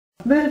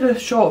I made a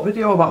short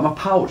video about my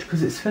pouch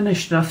because it's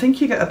finished, and I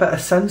think you get a better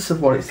sense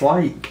of what it's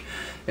like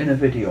in a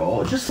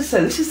video. Just to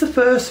say, this is the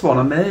first one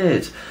I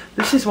made.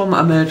 This is one that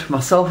I made for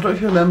myself. I don't know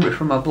if you remember it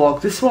from my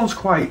blog. This one's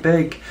quite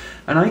big,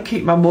 and I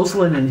keep my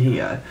muslin in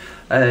here.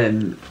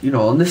 You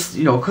know, and this,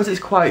 you know, because it's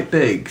quite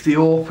big, the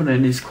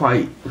opening is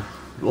quite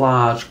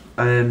large,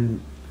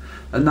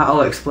 and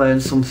that'll explain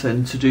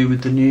something to do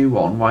with the new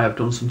one, why I've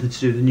done something to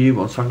do with the new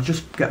one, so I can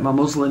just get my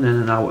muslin in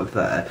and out of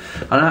there,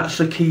 and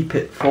actually keep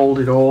it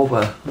folded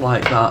over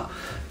like that.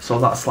 So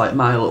that's like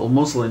my little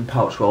muslin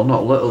pouch. Well,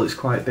 not little, it's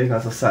quite big,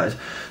 as I said.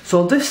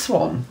 So this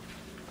one,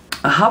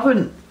 I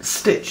haven't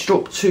stitched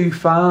up too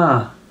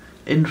far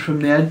in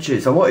from the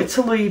edges. I wanted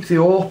to leave the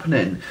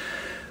opening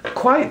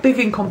quite big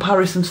in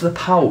comparison to the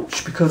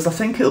pouch, because I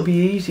think it'll be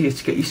easier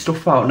to get your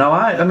stuff out. Now,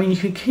 I mean, you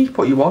can keep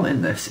what you want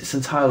in this. It's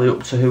entirely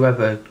up to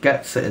whoever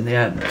gets it in the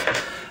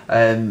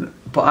end.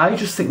 But I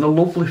just think they're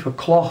lovely for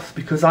cloth,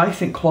 because I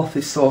think cloth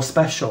is so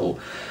special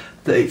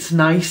that it's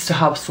nice to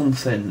have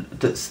something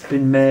that's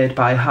been made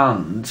by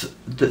hand,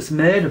 that's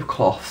made of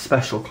cloth,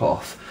 special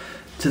cloth,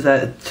 to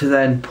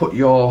then put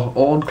your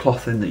own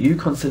cloth in that you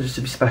consider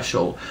to be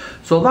special.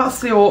 So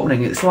that's the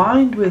opening. It's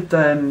lined with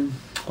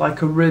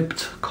like a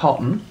ribbed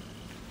cotton,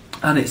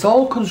 and it's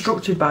all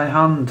constructed by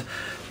hand.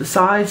 The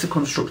sides are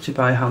constructed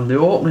by hand. The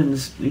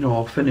opening's, you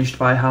know, finished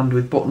by hand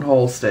with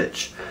buttonhole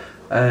stitch.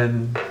 A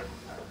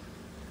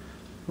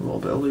little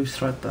bit of loose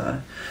thread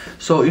there.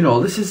 So, you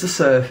know, this is the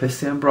surface,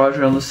 the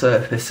embroidery on the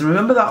surface. And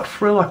remember that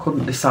frill I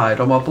couldn't decide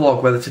on my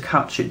blog whether to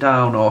catch it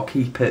down or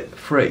keep it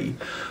free?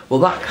 Well,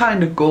 that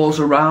kind of goes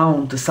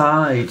around the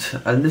side,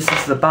 and this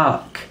is the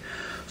back.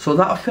 So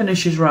that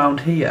finishes round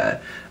here,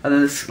 and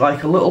then there's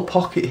like a little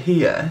pocket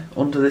here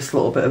under this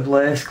little bit of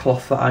lace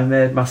cloth that I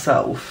made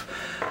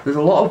myself. There's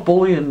a lot of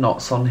bullion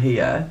knots on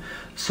here,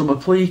 some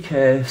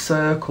applique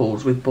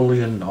circles with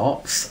bullion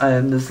knots,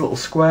 and there's little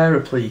square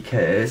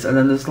appliques, and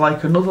then there's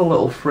like another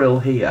little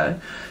frill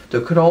here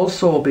that could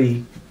also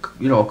be,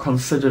 you know,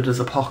 considered as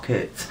a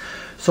pocket.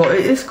 So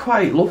it is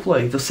quite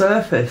lovely. The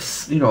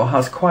surface, you know,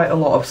 has quite a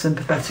lot of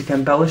sympathetic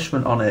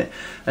embellishment on it.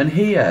 And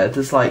here,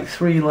 there's like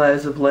 3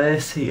 layers of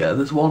lace here.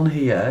 There's one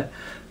here,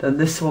 then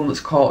this one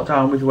that's caught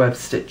down with web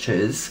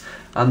stitches,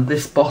 and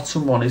this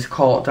bottom one is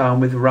caught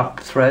down with wrap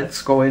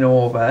threads going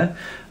over.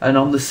 And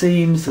on the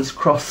seams, there's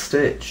cross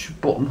stitch,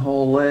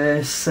 buttonhole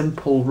lace,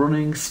 simple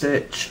running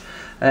stitch,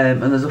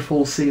 and there's a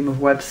full seam of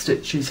web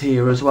stitches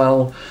here as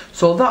well.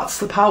 So that's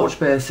the pouch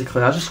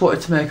basically. I just wanted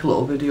to make a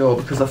little video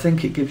because I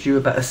think it gives you a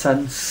better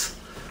sense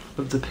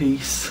of the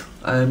piece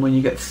when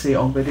you get to see it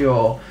on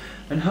video.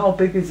 And how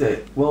big is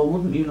it? Well,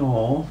 wouldn't you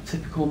know,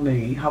 typical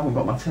me, haven't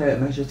got my tape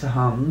measure to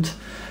hand.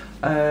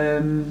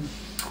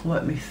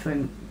 Let me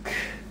think.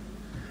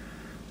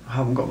 I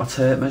haven't got my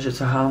tape measure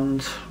to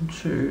hand.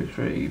 2,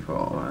 3,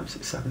 4, 5,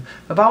 6, 7.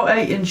 About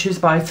 8 inches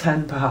by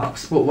 10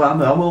 perhaps, but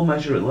I will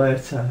measure it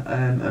later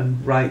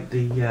and write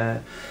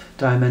the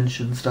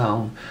dimensions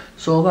down.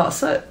 So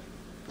that's it.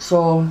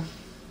 So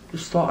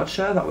just thought I'd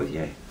share that with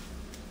you.